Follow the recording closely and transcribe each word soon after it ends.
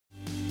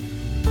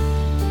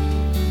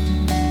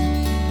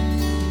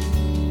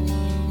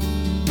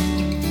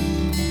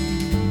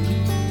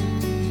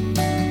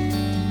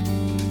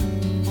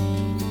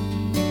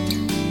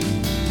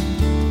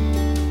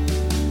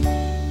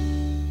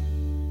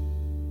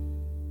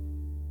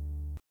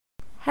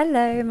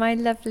Hello, my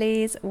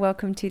lovelies.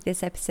 Welcome to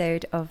this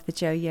episode of the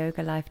Joe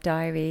Yoga Life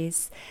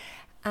Diaries.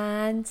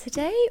 And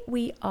today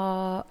we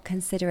are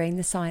considering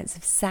the science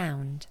of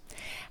sound.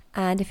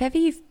 And if ever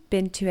you've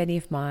been to any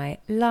of my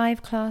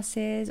live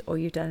classes or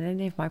you've done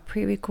any of my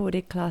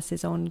pre-recorded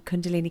classes on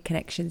Kundalini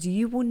connections,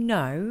 you will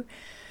know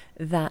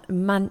that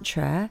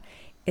mantra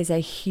is a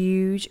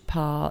huge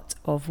part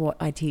of what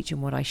I teach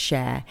and what I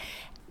share.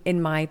 In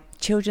my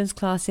children's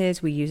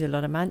classes, we use a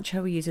lot of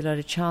mantra, we use a lot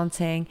of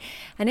chanting.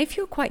 And if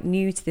you're quite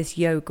new to this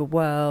yoga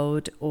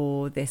world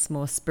or this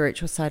more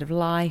spiritual side of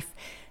life,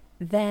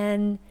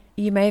 then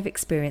you may have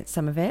experienced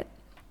some of it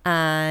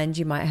and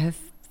you might have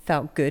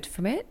felt good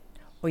from it,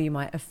 or you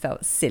might have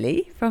felt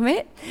silly from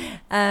it.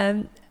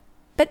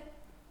 But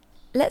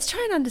let's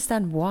try and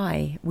understand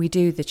why we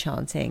do the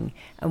chanting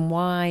and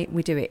why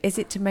we do it. Is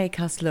it to make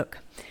us look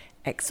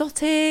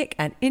exotic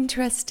and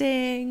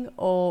interesting,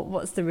 or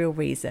what's the real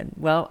reason?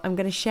 Well, I'm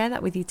going to share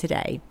that with you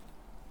today.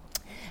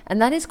 And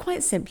that is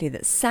quite simply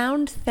that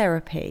sound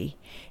therapy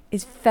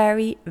is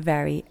very,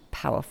 very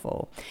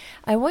powerful.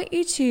 I want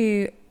you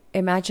to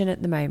imagine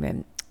at the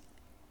moment,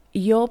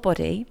 your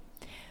body,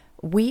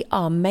 we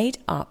are made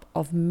up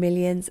of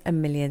millions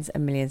and millions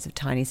and millions of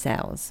tiny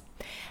cells.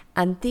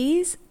 And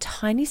these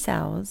tiny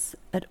cells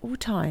at all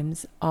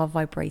times are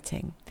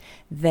vibrating.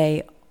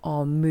 They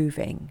are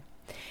moving.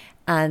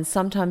 And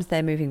sometimes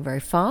they're moving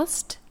very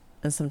fast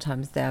and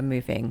sometimes they're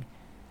moving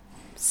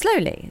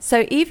slowly.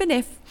 So even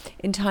if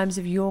in times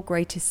of your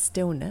greatest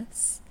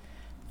stillness,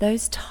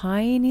 those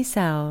tiny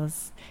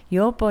cells,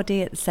 your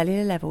body at the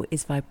cellular level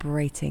is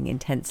vibrating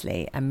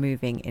intensely and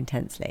moving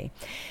intensely.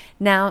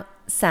 Now,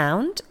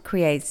 sound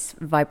creates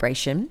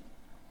vibration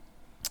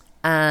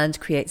and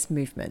creates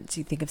movement. So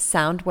you think of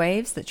sound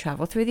waves that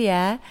travel through the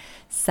air,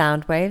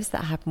 sound waves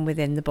that happen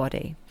within the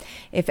body.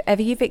 If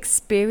ever you've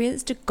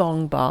experienced a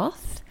gong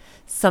bath,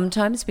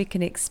 sometimes we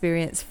can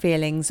experience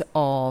feelings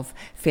of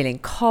feeling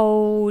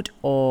cold,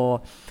 or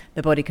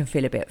the body can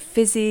feel a bit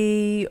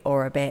fizzy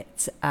or a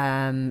bit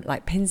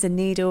like pins and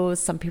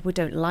needles. Some people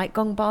don't like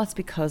gong baths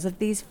because of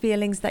these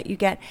feelings that you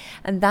get.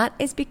 And that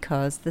is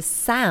because the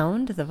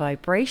sound, the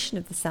vibration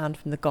of the sound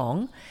from the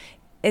gong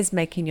is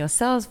making your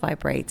cells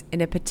vibrate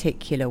in a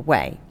particular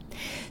way.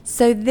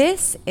 So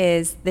this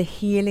is the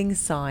healing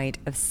side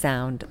of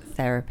sound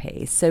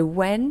therapy. So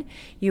when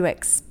you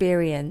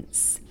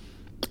experience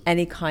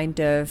any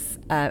kind of,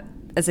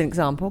 as an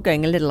example,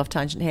 going a little off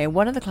tangent here,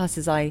 one of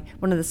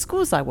the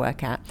schools I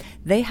work at,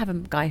 they have a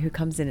guy who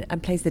comes in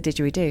and plays the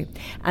didgeridoo,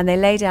 and they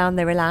lay down,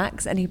 they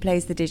relax, and he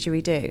plays the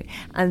didgeridoo,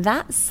 and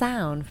that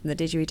sound from the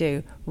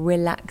didgeridoo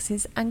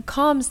relaxes and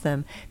calms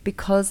them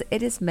because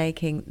it is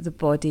making the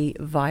body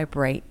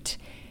vibrate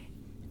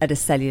at a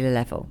cellular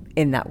level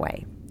in that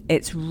way.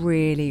 It's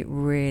really,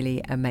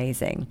 really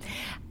amazing.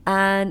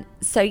 And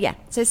so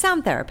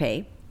sound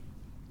therapy,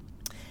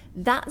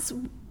 that's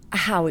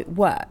how it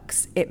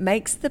works. It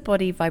makes the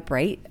body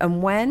vibrate,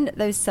 and when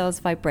those cells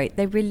vibrate,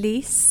 they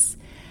release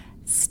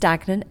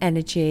stagnant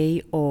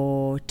energy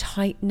or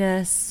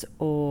tightness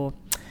or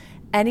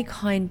any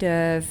kind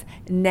of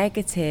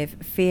negative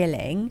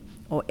feeling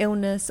or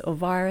illness or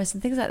virus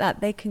and things like that.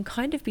 They can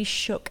kind of be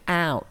shook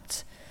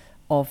out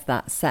of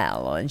that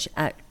cell or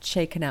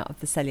shaken out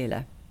of the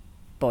cellular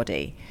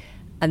body,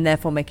 and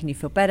therefore making you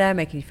feel better,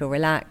 making you feel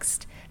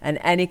relaxed. And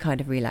any kind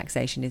of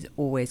relaxation is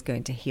always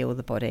going to heal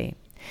the body.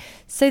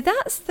 So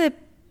that's the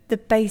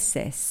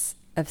basis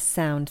of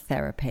sound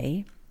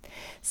therapy.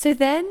 So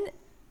then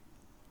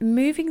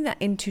moving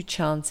that into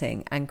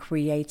chanting and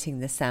creating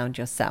the sound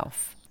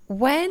yourself.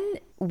 When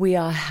we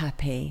are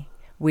happy,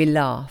 we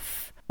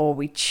laugh or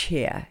we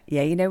cheer.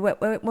 Yeah, you know,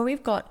 when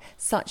we've got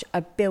such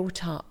a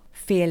built up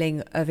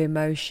feeling of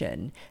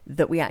emotion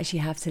that we actually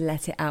have to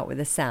let it out with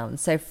a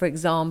sound. So for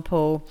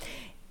example,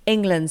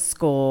 England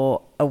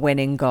score a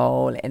winning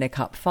goal in a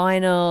cup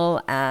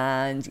final,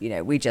 and you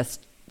know,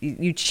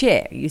 you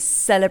cheer, you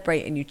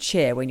celebrate and you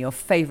cheer when your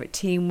favorite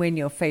team win,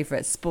 your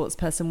favorite sports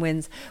person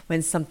wins,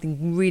 when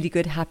something really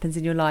good happens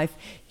in your life,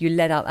 you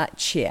let out that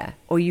cheer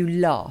or you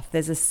laugh.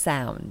 There's a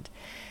sound.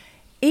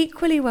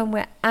 Equally, when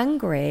we're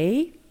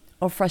angry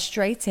or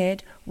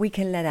frustrated, we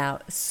can let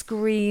out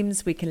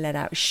screams, we can let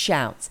out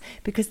shouts,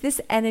 because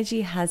this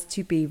energy has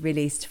to be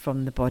released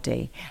from the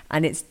body,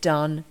 and it's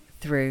done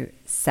through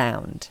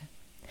sound.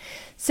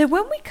 So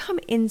when we come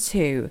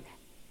into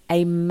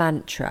a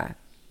mantra,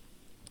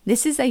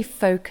 this is a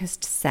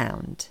focused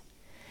sound.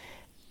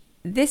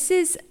 This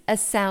is a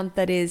sound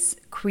that is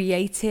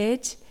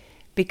created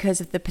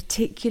because of the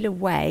particular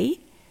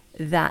way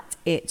that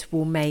it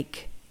will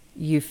make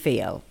you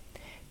feel,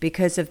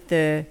 because of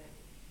the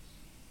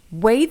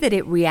way that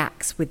it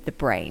reacts with the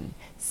brain.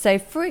 So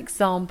for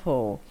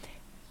example,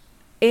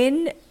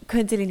 in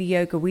Kundalini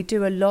Yoga, we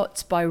do a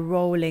lot by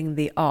rolling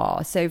the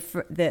R. So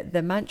for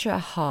the mantra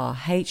HAR,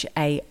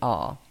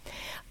 H-A-R.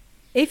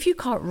 If you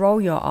can't roll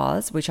your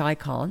R's, which I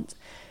can't,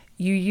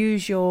 you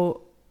use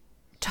your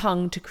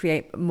tongue to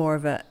create more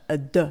of a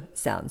D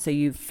sound. So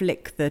you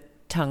flick the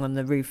tongue on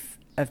the roof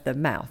of the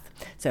mouth.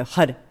 So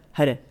hada,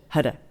 hada,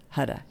 hada,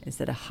 hada,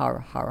 instead of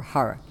hara, hara,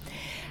 hara.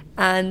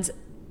 And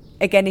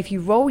again, if you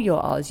roll your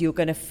R's, you're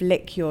going to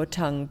flick your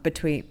tongue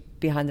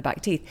behind the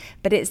back teeth.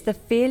 But it's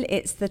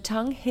the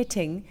tongue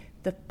hitting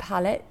the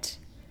palate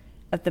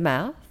of the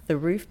mouth, the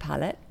roof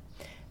palate,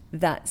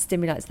 that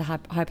stimulates the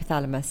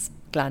hypothalamus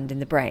gland in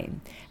the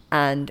brain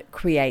and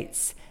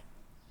creates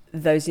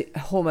those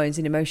hormones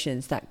and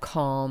emotions that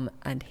calm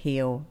and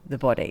heal the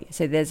body.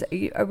 So there's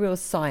a real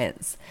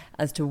science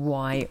as to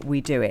why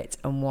we do it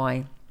and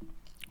why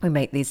we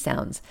make these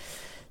sounds.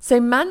 So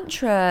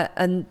mantra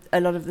and a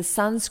lot of the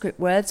Sanskrit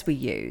words we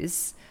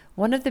use,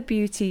 one of the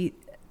beauty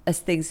as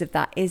things of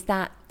that is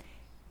that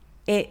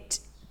it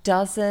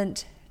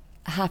doesn't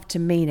have to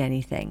mean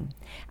anything.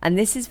 And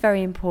this is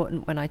very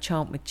important when I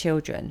chant with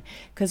children,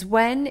 because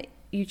when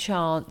you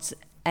chant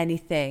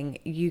anything,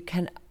 you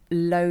can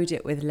load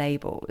it with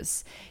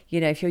labels.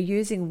 If you're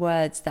using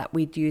words that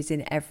we'd use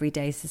in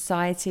everyday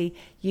society,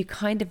 you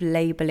kind of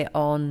label it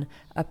on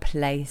a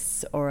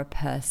place or a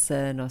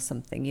person or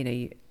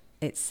something.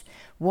 It's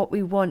what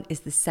we want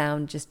is the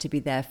sound just to be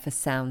there for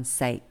sound's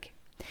sake.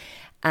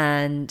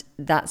 And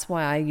that's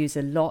why I use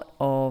a lot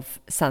of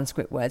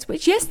Sanskrit words,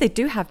 which, yes, they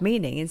do have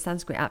meaning. In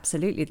Sanskrit,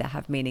 absolutely, they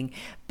have meaning.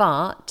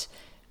 But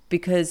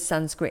because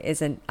Sanskrit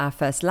isn't our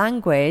first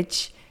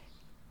language,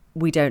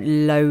 we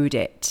don't load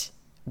it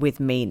with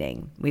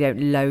meaning. We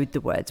don't load the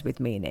words with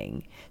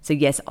meaning. So,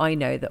 yes, I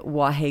know that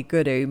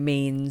Waheguru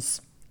means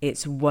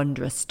it's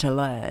wondrous to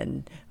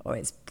learn, or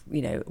it's,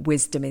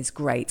 wisdom is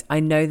great. I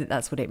know that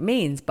that's what it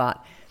means,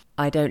 but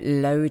I don't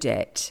load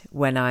it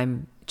when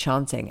I'm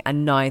chanting,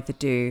 and neither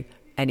do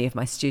any of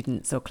my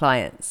students or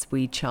clients.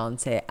 We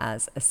chant it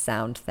as a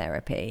sound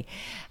therapy.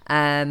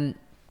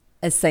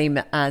 As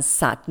same as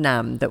Sat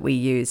Nam that we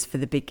use for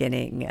the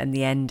beginning and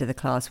the end of the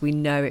class. We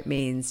know it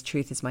means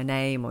truth is my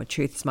name or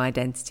truth is my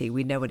identity.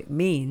 We know what it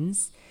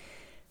means,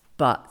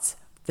 but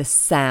the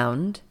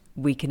sound,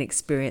 we can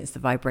experience the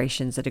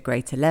vibrations at a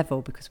greater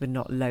level because we're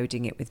not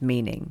loading it with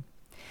meaning.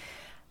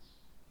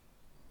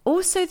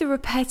 Also, the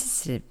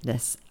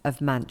repetitiveness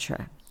of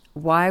mantra.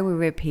 Why we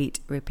repeat.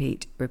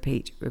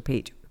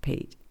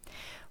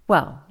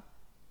 Well,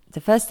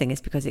 the first thing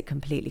is because it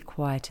completely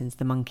quietens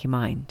the monkey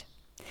mind.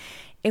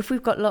 If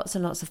we've got lots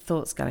and lots of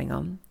thoughts going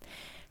on,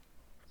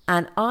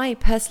 and I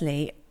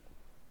personally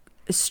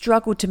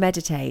struggled to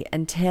meditate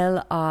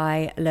until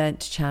I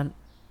learned to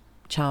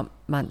chant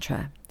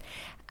mantra.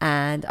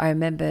 And I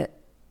remember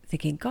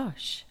thinking,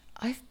 gosh,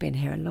 I've been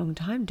here a long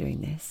time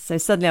doing this. So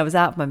suddenly I was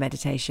out of my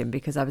meditation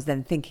because I was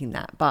then thinking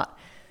that. But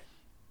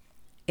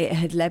it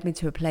had led me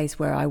to a place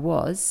where I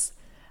was,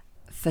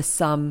 for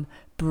some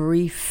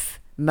brief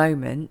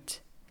moment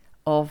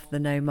of the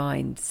no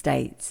mind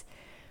state,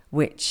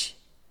 which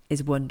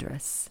is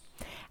wondrous.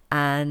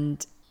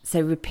 And so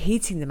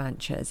repeating the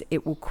mantras,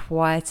 it will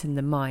quieten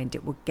the mind.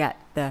 It will get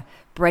the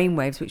brain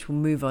waves, which we'll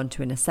move on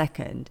to in a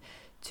second,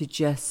 to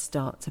just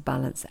start to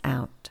balance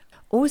out.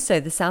 Also,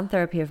 the sound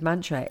therapy of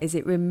mantra is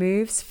it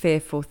removes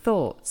fearful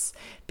thoughts.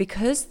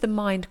 Because the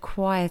mind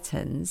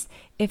quietens,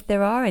 if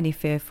there are any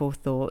fearful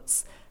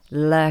thoughts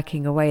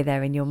lurking away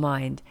there in your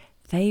mind,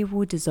 they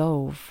will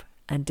dissolve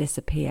and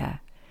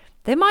disappear.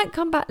 They might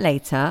come back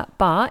later,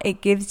 but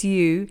it gives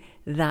you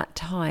that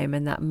time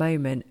and that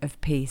moment of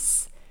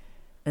peace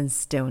and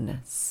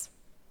stillness.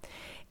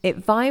 It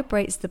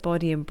vibrates the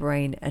body and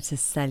brain at a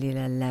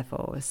cellular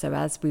level. So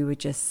as we were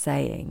just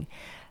saying,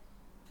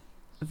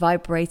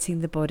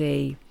 vibrating the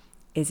body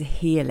is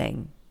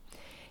healing.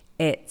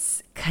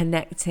 It's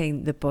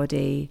connecting the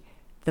body,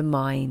 the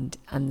mind,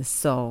 and the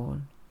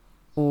soul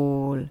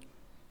all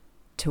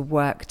to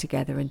work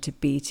together and to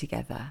be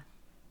together.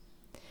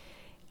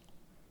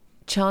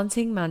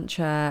 Chanting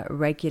mantra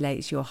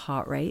regulates your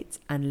heart rate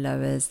and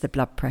lowers the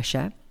blood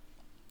pressure.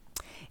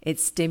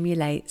 It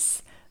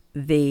stimulates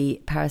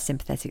the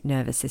parasympathetic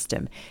nervous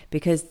system,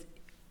 because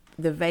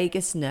the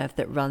vagus nerve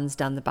that runs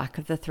down the back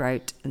of the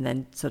throat and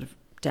then sort of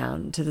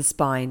down to the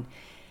spine,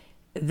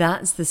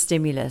 that's the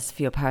stimulus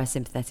for your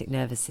parasympathetic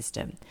nervous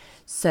system.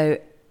 So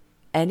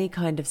any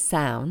kind of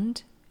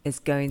sound is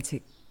going to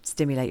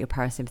stimulate your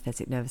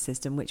parasympathetic nervous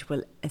system, which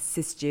will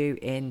assist you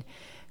in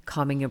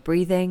calming your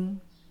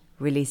breathing,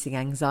 releasing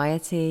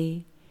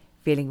anxiety,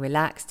 feeling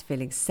relaxed,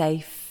 feeling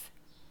safe,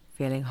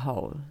 feeling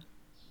whole.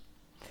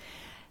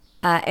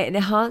 It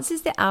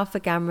enhances the alpha,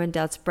 gamma, and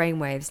delta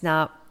brainwaves.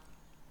 Now,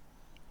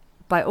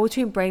 by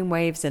altering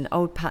brainwaves and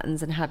old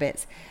patterns and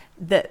habits,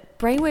 the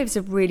brainwaves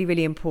are really,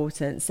 really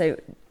important. So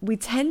we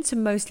tend to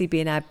mostly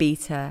be in our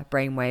beta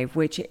brainwave,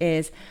 which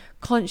is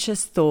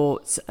conscious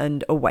thoughts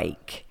and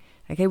awake.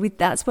 Okay,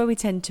 that's where we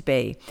tend to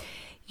be.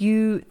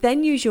 You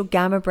then use your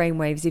gamma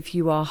brainwaves if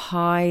you are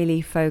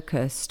highly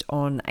focused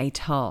on a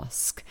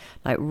task,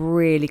 like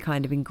really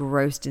kind of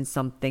engrossed in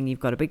something. You've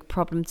got a big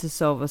problem to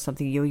solve or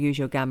something, you'll use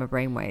your gamma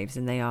brainwaves,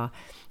 and they are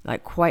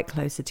like quite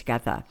closer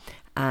together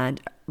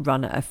and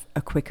run at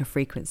a quicker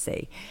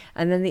frequency.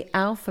 And then the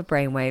alpha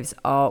brainwaves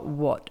are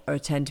what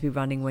tend to be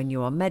running when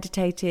you are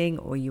meditating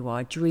or you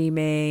are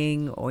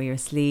dreaming or you're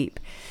asleep.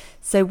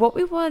 So what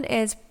we want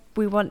is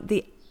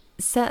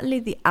certainly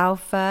the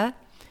alpha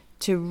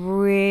to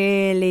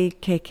really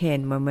kick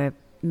in when we're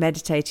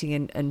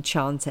meditating and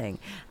chanting.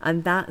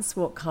 And that's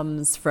what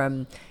comes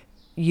from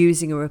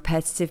using a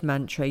repetitive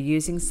mantra,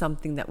 using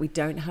something that we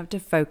don't have to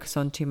focus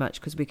on too much,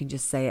 because we can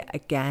just say it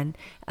again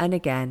and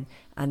again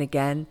and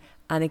again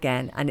and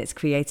again. And it's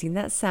creating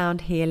that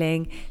sound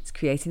healing, it's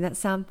creating that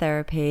sound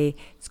therapy,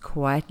 it's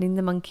quietening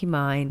the monkey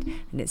mind,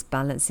 and it's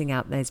balancing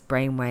out those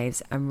brain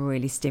waves and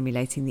really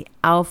stimulating the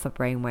alpha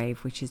brain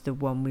wave, which is the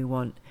one we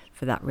want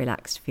for that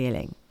relaxed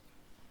feeling.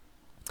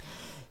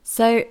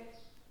 So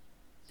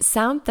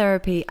sound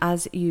therapy,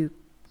 as you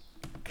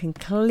can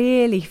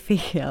clearly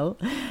feel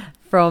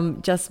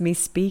from just me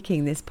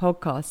speaking this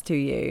podcast to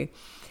you,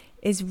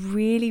 is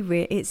really,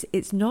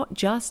 it's not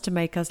just to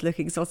make us look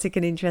exotic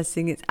and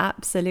interesting. It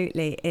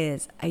absolutely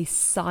is a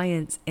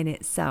science in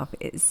itself.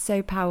 It's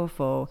so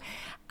powerful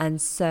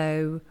and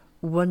so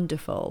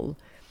wonderful.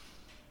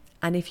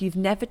 And if you've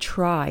never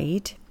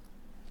tried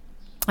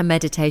a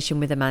meditation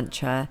with a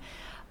mantra,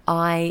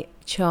 I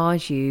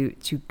charge you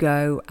to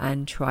go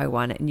and try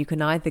one. And you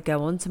can either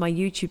go onto my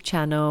YouTube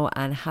channel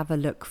and have a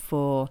look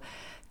for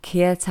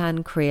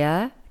Kirtan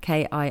Kriya,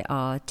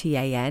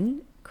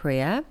 Kirtan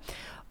Kriya,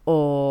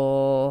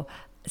 or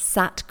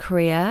Sat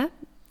Kriya,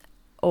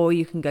 or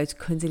you can go to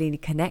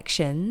Kundalini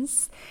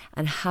Connections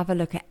and have a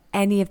look at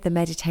any of the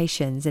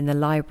meditations in the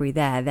library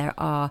there. There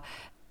are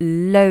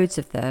loads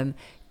of them.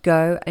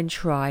 Go and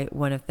try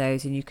one of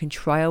those, and you can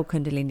trial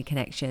Kundalini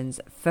Connections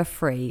for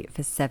free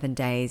for 7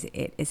 days.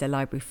 It is a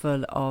library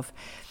full of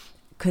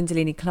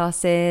Kundalini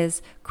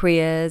classes,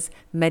 kriyas,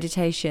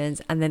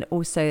 meditations, and then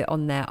also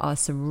on there are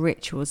some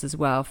rituals as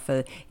well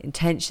for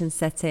intention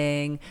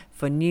setting,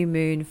 for new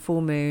moon,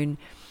 full moon,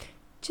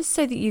 just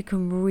so that you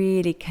can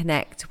really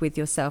connect with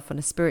yourself on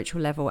a spiritual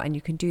level. And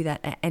you can do that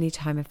at any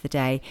time of the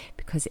day,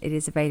 because it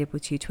is available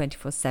to you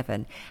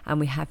 24/7. And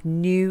we have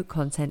new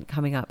content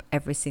coming up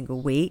every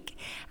single week.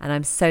 And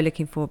I'm so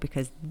looking forward,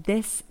 because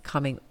this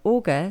coming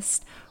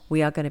August,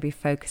 we are going to be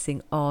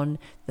focusing on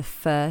the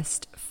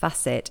first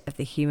facet of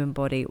the human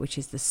body, which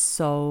is the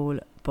soul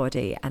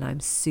body. And I'm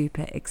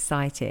super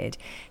excited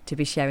to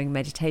be sharing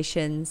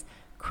meditations,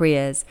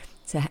 kriyas,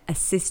 to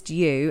assist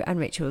you, and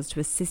rituals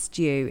to assist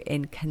you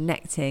in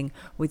connecting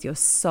with your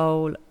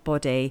soul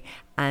body,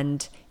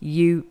 and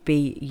you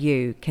be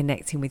you,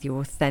 connecting with your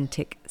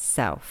authentic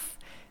self.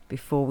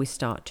 Before we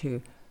start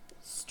to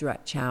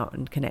stretch out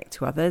and connect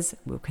to others,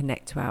 we'll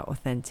connect to our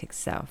authentic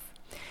self.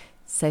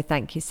 So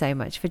thank you so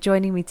much for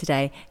joining me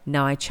today.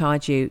 Now I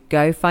charge you,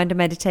 go find a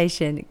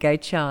meditation, go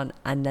chant,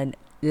 and then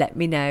let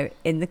me know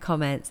in the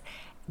comments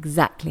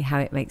exactly how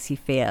it makes you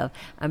feel.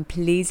 And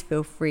please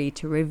feel free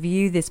to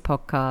review this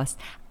podcast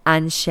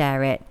and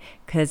share it,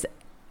 because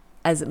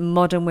as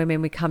modern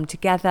women, we come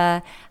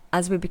together.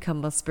 As we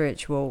become more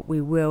spiritual,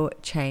 we will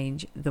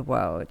change the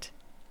world.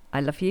 I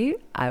love you.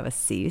 I will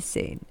see you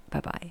soon.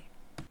 Bye-bye.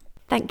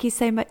 Thank you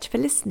so much for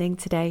listening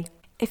today.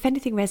 If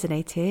anything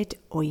resonated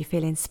or you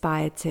feel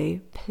inspired to,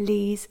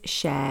 please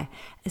share,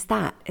 as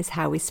that is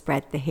how we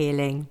spread the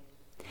healing.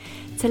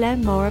 To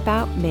learn more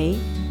about me,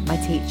 my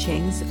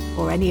teachings,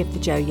 or any of the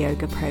Joe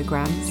Yoga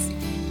programs,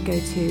 go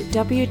to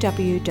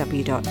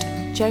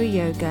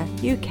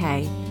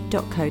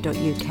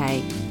www.joeyogauk.co.uk,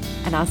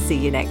 and I'll see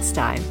you next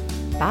time.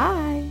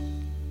 Bye.